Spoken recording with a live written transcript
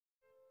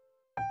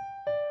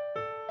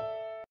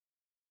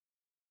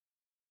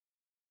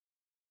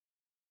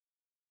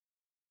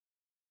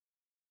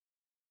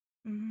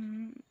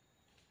Mm,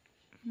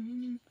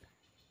 mm,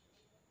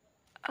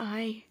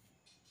 I,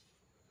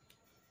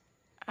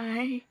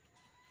 I,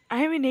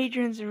 I'm in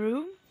Adrian's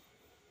room.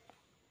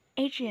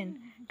 Adrian,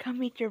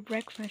 come eat your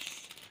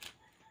breakfast.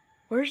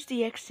 Where's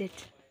the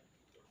exit?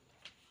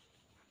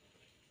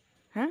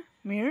 Huh?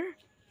 Mirror?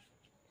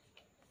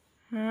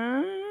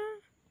 Huh?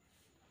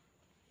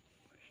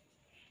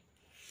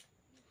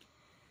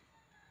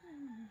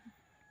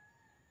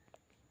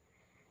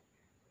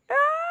 Ah!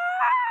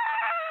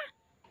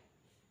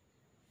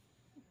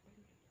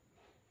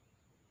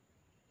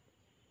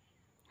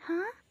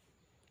 Huh?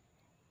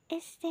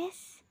 Is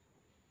this...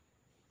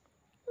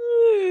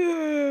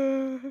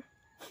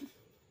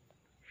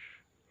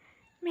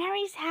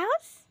 Mary's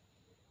house?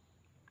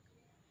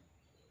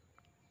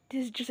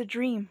 This is just a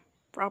dream,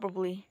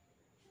 probably.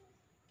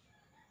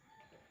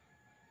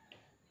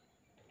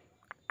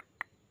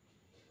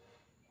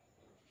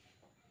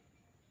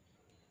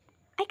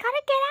 I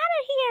gotta get out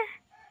of here.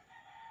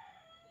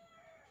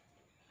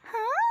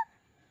 Huh?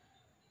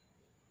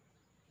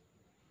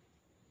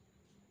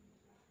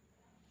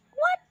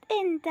 What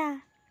in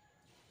the...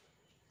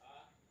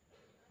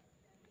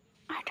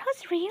 Are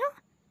those real?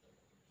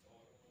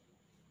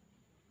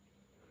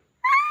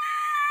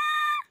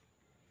 Ah!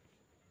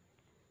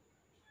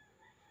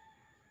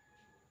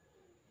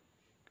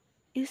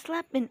 You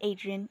slept in,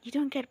 Adrian. You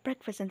don't get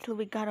breakfast until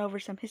we got over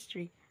some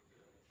history.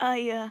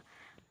 Oh,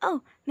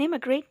 name a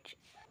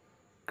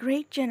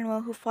great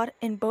general who fought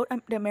in both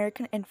the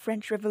American and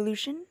French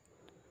Revolution.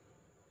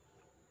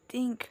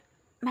 Think,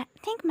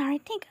 Mary,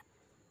 think.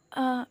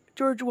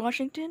 George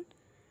Washington?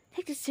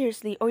 Take this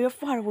seriously, or your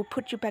father will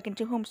put you back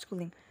into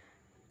homeschooling.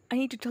 I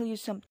need to tell you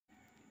something.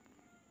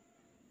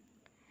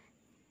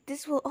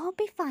 This will all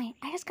be fine.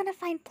 I just gotta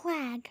find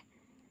Plag.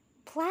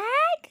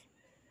 Plag?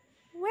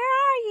 Where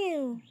are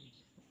you?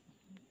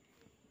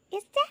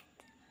 Is that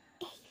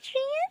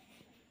Adrian?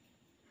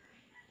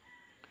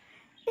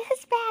 This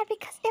is bad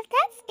because if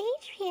that's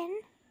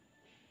Adrian...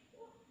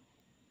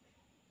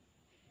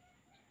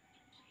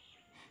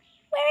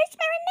 Where is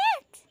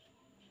Marinette?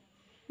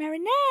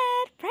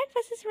 Marinette,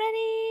 breakfast is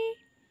ready.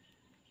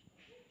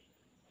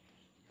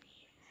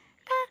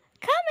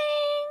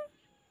 Coming!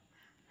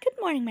 Good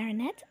morning,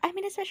 Marinette. I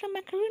made a special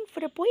macaroon for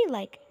the boy you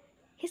like.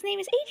 His name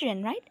is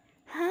Adrian, right?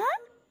 Huh?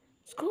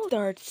 School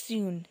starts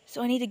soon,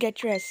 so I need to get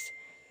dressed.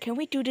 Can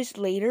we do this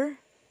later?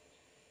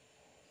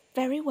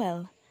 Very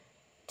well.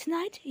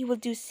 Tonight you will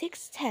do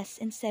 6 tests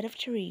instead of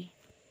 3.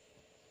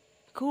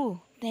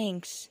 Cool,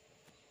 thanks.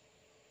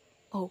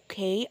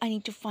 Okay, I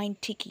need to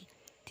find Tiki.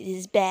 This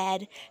is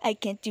bad. I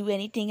can't do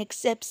anything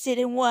except sit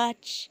and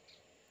watch.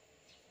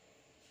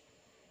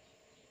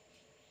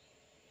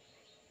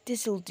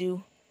 This'll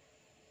do.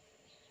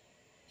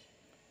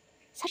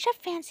 Such a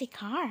fancy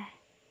car.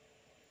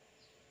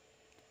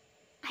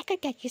 I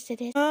could get used to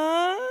this.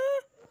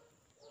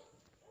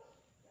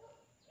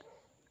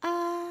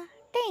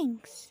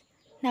 Thanks.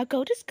 Now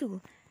go to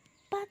school.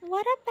 But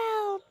what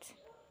about...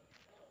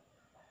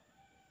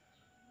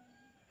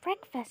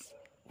 breakfast?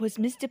 Was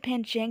Mr.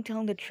 Pan Chang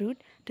telling the truth?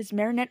 Does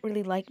Marinette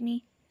really like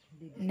me?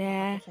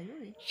 Nah,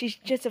 she's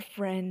just a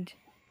friend.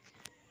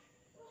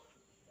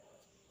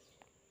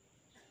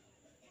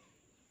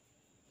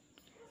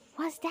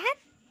 Was that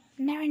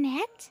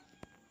Marinette?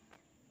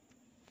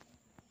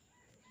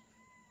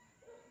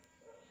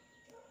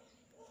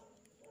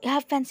 You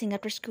have fencing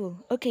after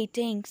school. Okay,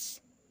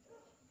 thanks.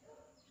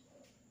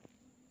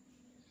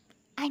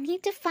 I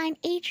need to find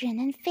Adrian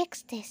and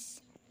fix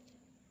this.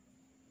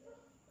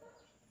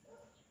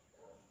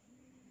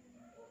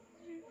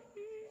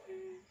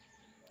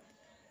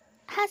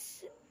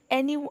 Has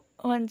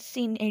anyone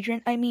seen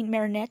Adrian? I mean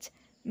Marinette.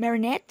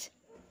 Marinette?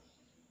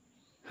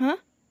 Huh?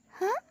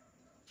 Huh?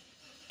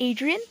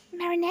 Adrian?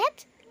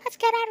 Marinette? Let's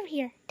get out of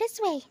here. This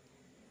way.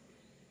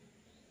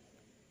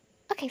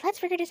 Okay, let's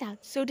figure this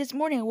out. So this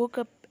morning I woke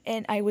up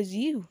and I was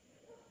you.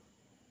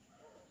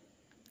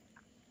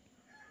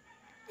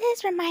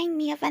 This reminds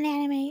me of an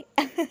anime.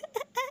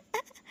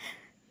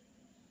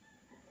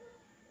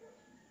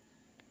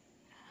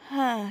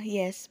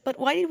 Yes. But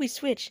why did we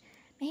switch?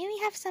 Maybe we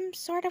have some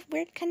sort of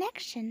weird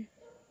connection.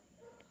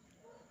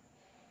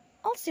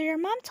 Also, your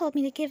mom told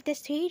me to give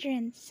this to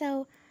Adrian,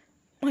 so...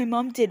 My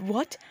mom did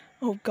what?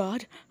 Oh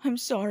God, I'm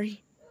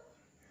sorry.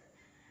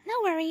 No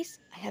worries.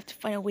 I have to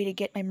find a way to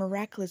get my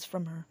Miraculous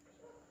from her.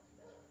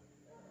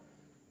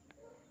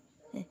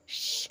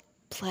 Shh.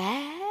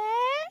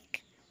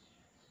 Plaque?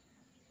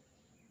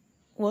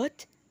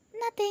 What?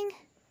 Nothing.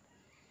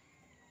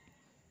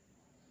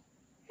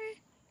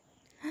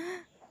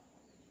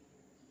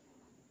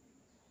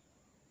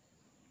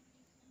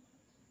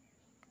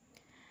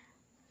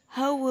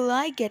 How will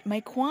I get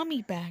my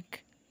Kwame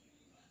back?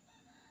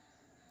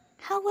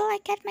 How will I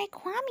get my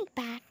Kwame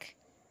back?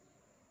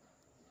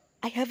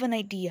 I have an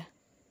idea.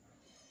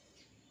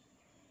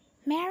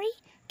 Mary,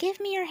 give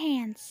me your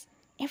hands.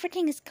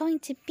 Everything is going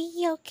to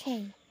be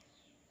okay.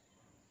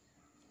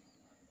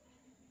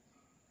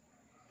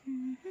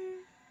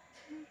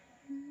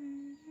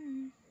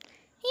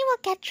 You will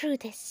get through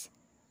this.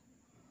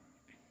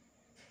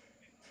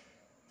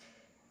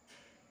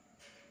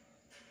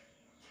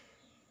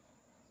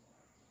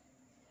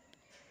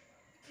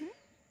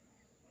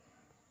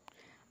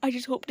 I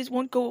just hope this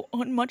won't go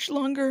on much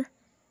longer.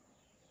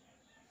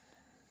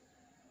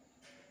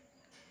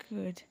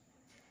 Good.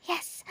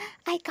 Yes,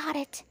 I got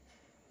it.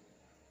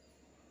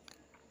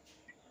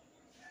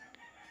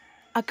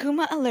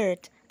 Akuma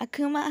alert.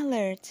 Akuma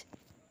alert.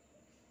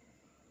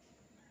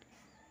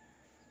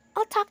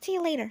 I'll talk to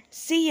you later.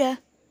 See ya.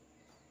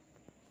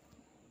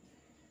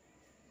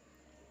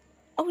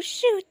 Oh,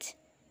 shoot.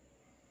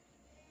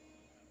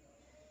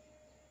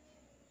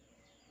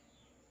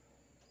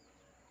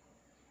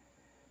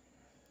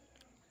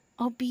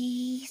 I'll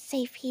be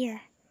safe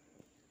here.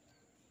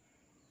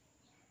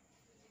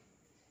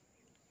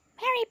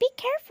 Mary, be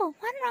careful.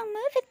 One wrong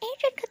move and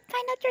Adrian could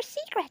find out your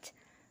secret.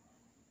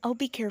 I'll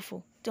be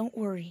careful. Don't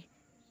worry.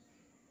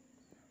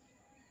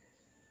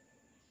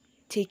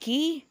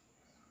 Tiki.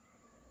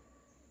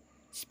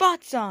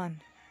 Spots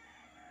on.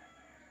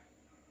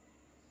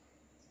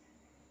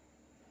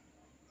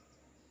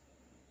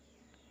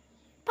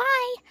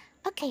 Bye.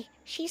 Okay,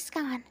 she's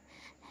gone.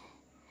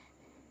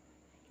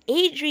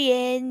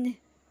 Adrian.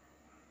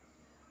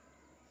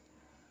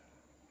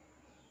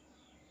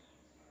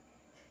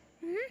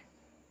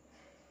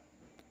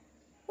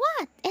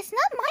 What? It's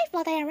not my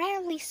fault I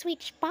rarely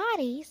switch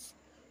bodies.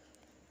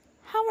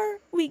 How are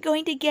we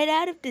going to get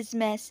out of this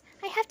mess?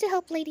 I have to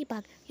help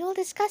Ladybug. We will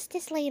discuss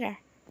this later.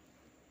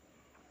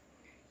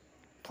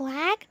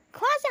 Flag?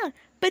 Claws out!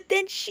 But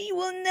then she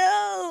will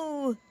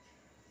know.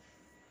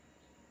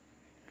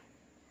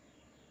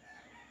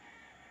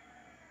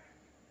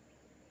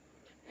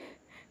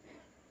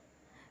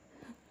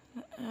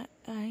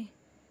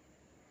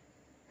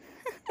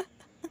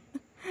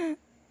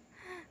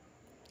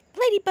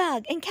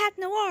 Ladybug and Cat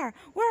Noir,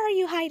 where are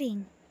you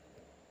hiding?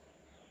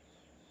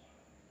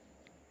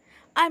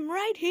 I'm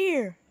right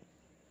here.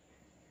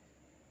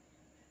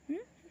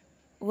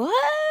 What?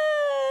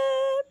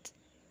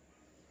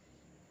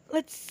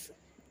 Let's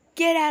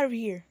get out of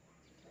here.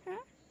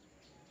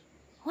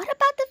 What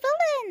about the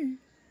villain?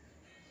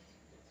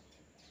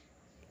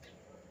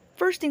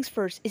 First things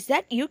first, is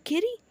that you,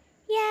 Kitty?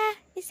 Yeah,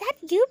 is that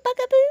you,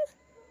 Bugaboo?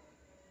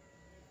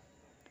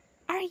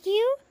 Are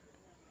you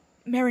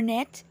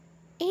Marinette?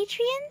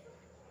 Adrian?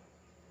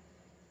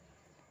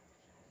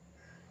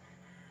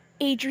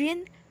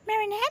 Adrian?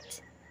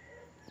 Marinette?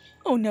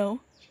 Oh no.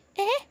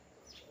 Eh?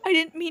 I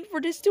didn't mean for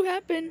this to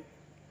happen.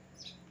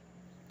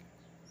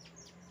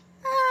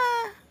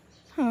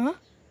 Huh?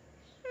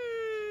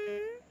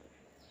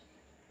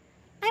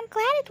 I'm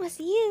glad it was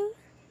you.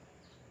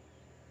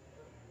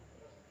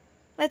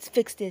 Let's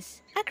fix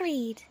this.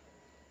 Agreed.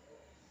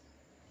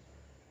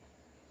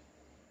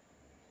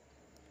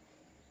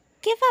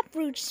 Give up,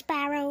 rude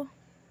sparrow.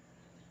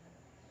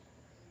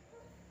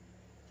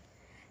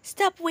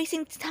 Stop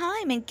wasting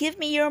time and give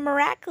me your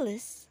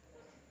miraculous.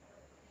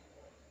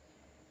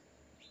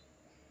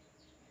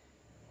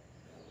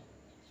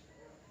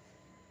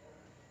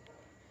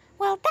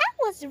 Well, that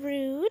was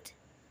rude.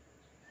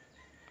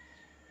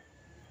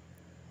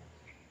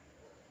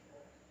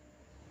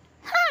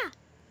 Ha!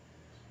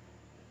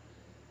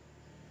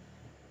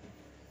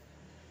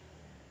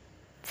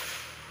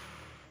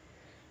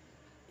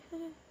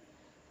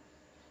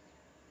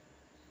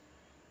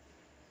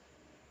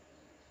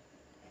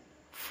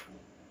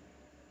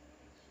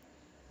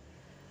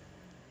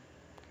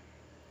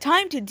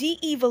 Time to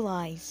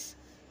de-evilize.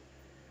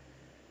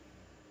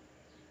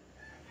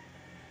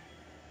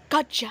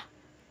 Gotcha.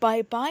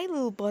 Bye-bye,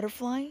 little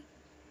butterfly.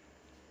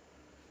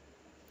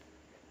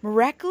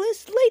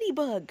 Miraculous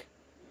Ladybug.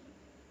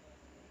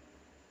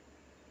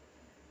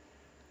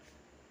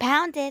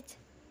 Pound it.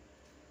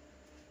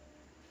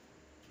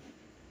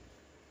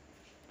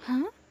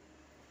 Huh?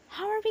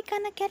 How are we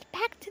gonna get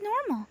back to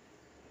normal?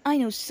 I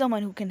know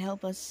someone who can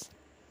help us.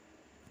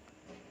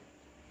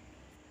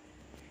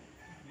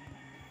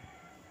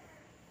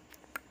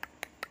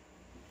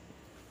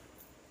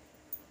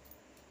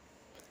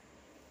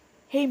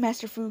 Hey,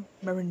 Master Fu,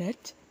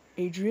 Marinette,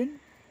 Adrian,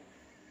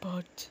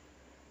 but...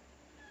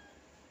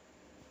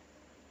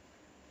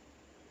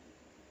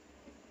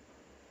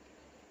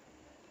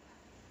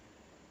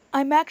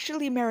 I'm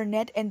actually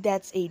Marinette and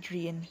that's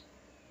Adrian.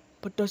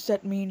 But does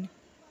that mean...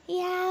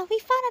 Yeah, we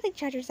found out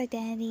each other's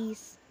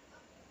identities.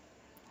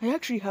 I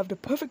actually have the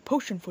perfect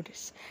potion for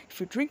this. If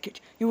you drink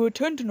it, you will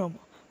return to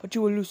normal, but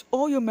you will lose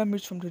all your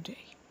memories from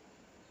today.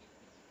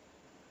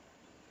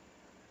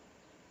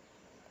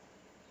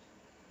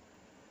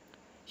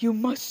 You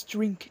must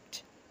drink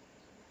it.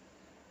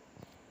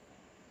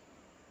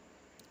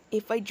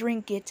 If I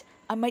drink it,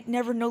 I might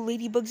never know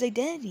Ladybug's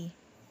identity.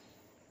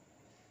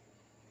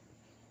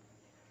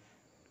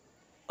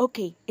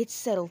 Okay, it's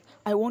settled.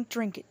 I won't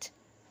drink it.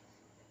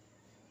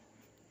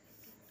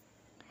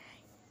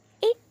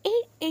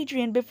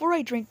 Adrian, before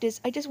I drink this,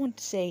 I just want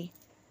to say,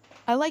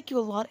 I like you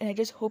a lot and I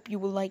just hope you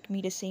will like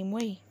me the same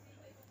way.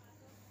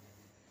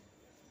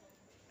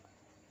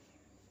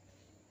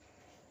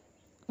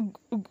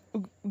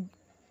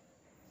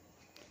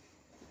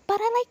 But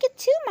I like it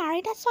too,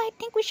 Mari. That's why I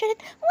think we should...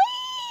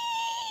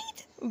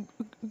 Wait!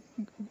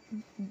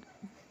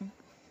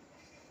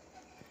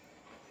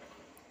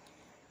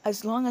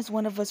 As long as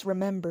one of us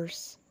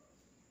remembers.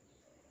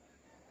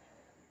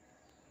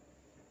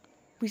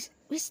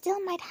 We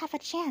still might have a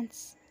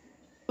chance.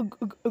 Ugh,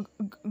 ugh, ugh,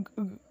 ugh, ugh,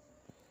 ugh.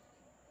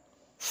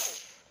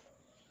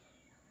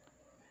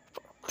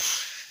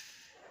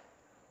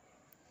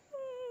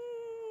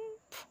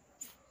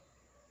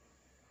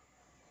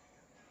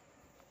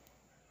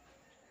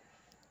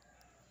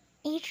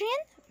 Adrian?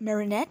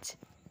 Marinette?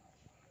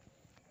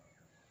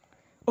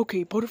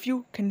 Okay, both of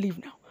you can leave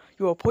now.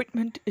 Your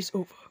appointment is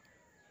over.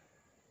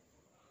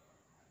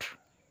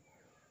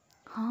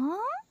 Huh?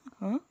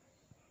 Huh?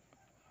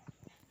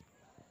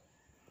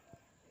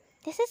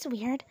 This is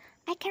weird.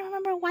 I can't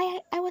remember why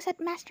I was at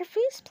Master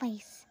Fu's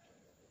place.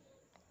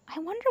 I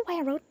wonder why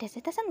I wrote this.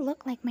 It doesn't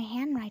look like my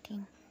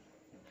handwriting.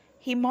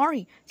 Hey,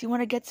 Mari, do you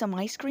want to get some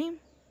ice cream?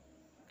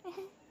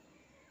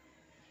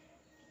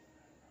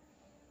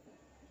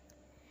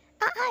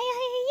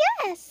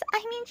 Yes,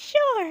 I mean,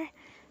 sure.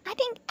 I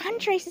think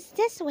Andres is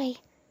this way.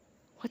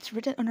 What's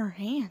written on her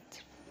hand?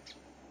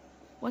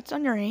 What's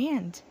on your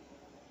hand?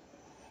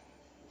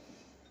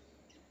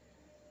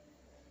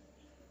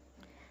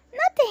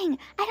 Nothing.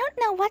 I don't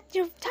know what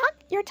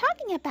you're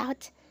talking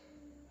about.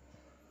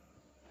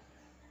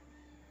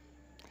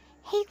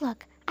 Hey,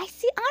 look. I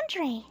see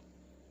Andre.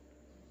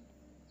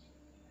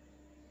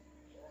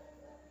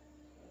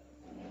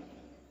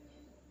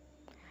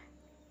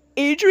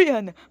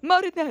 Adrian!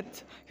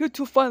 Marinette! You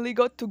two finally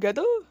got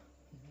together?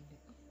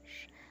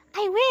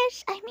 I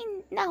wish. I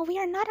mean, no, we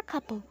are not a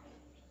couple.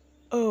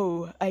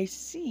 Oh, I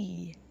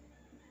see.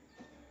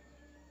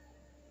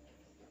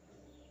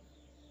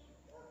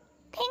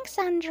 Thanks,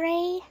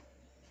 Andre.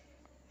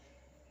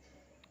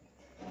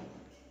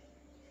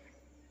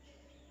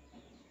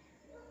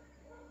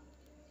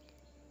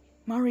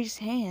 Mari's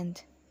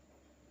hand.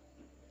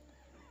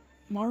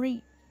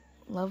 Mari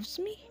loves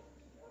me?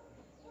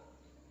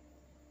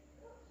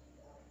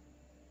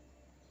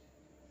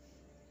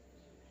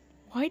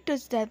 Why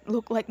does that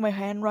look like my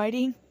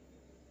handwriting?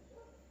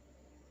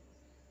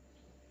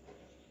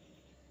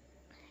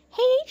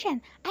 Hey,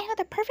 Adrian, I know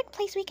the perfect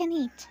place we can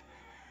eat.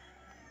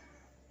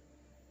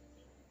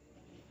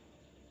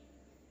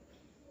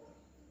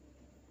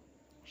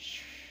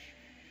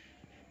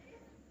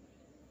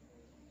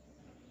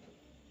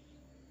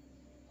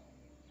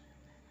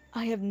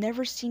 I have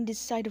never seen this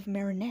side of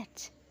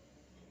Marinette.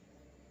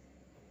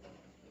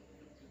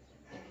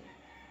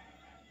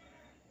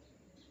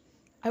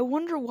 I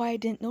wonder why I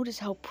didn't notice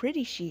how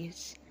pretty she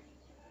is.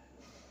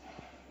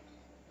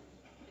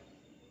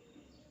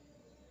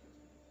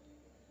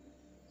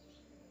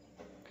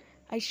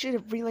 I should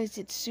have realized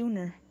it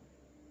sooner.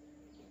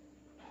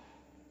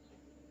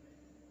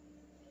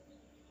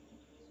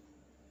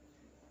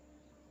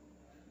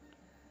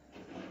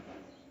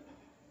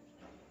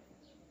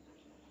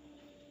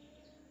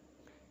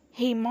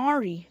 Hey,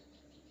 Mari.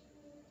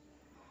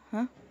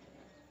 Huh?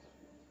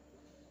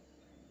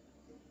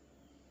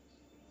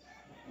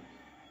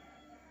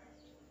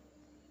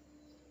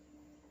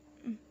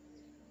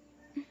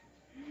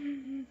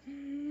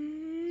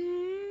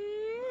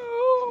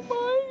 Oh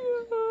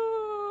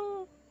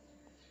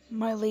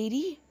my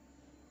lady?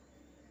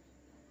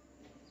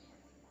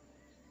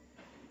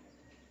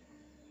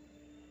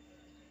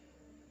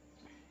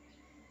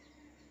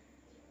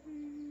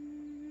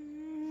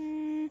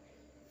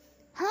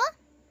 Huh?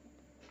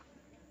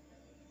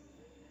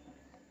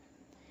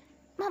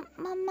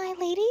 My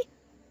lady?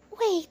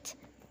 Wait.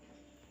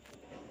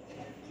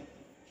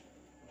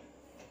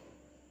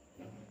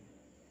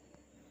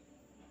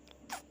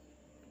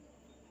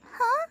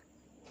 Huh?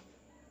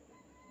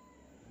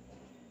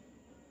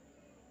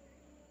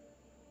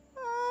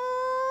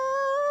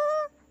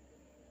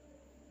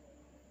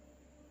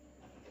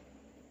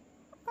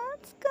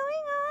 What's going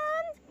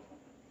on?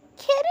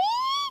 Kitty?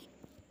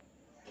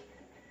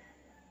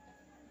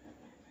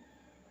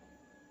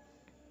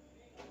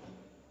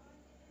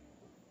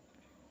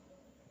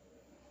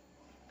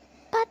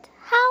 But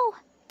how?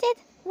 Did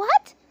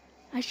what?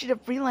 I should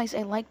have realized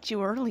I liked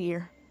you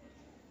earlier.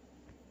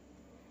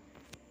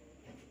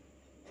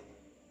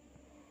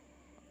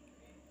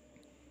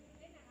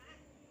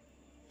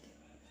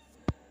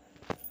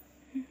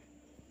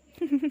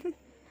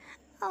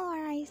 Oh,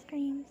 our ice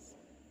creams.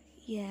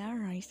 Yeah,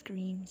 our ice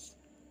creams.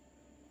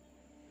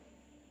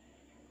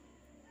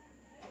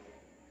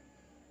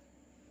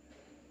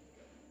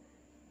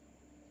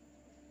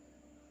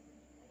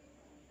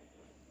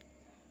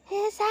 It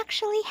is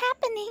actually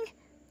happening.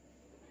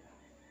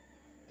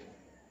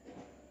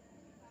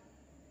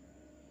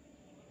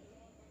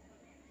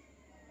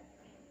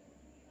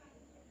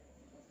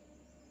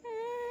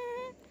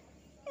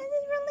 Is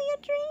it really a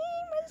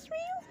dream? Is it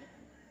real?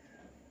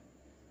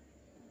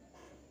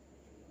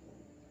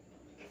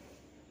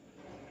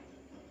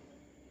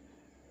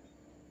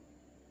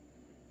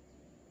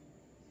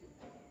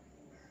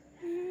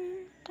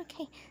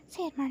 Okay,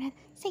 say it, Marta.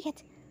 Say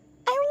it.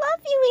 I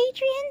love you,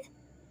 Adrian.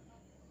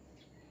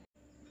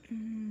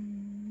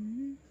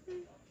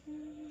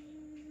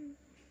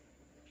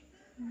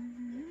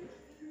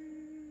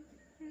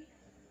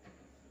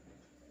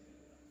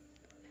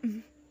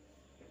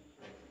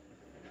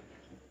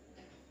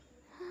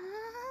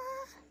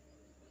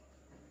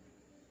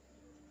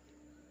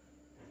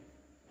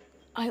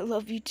 I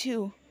love you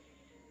too.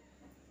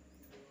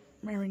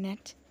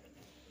 Marinette.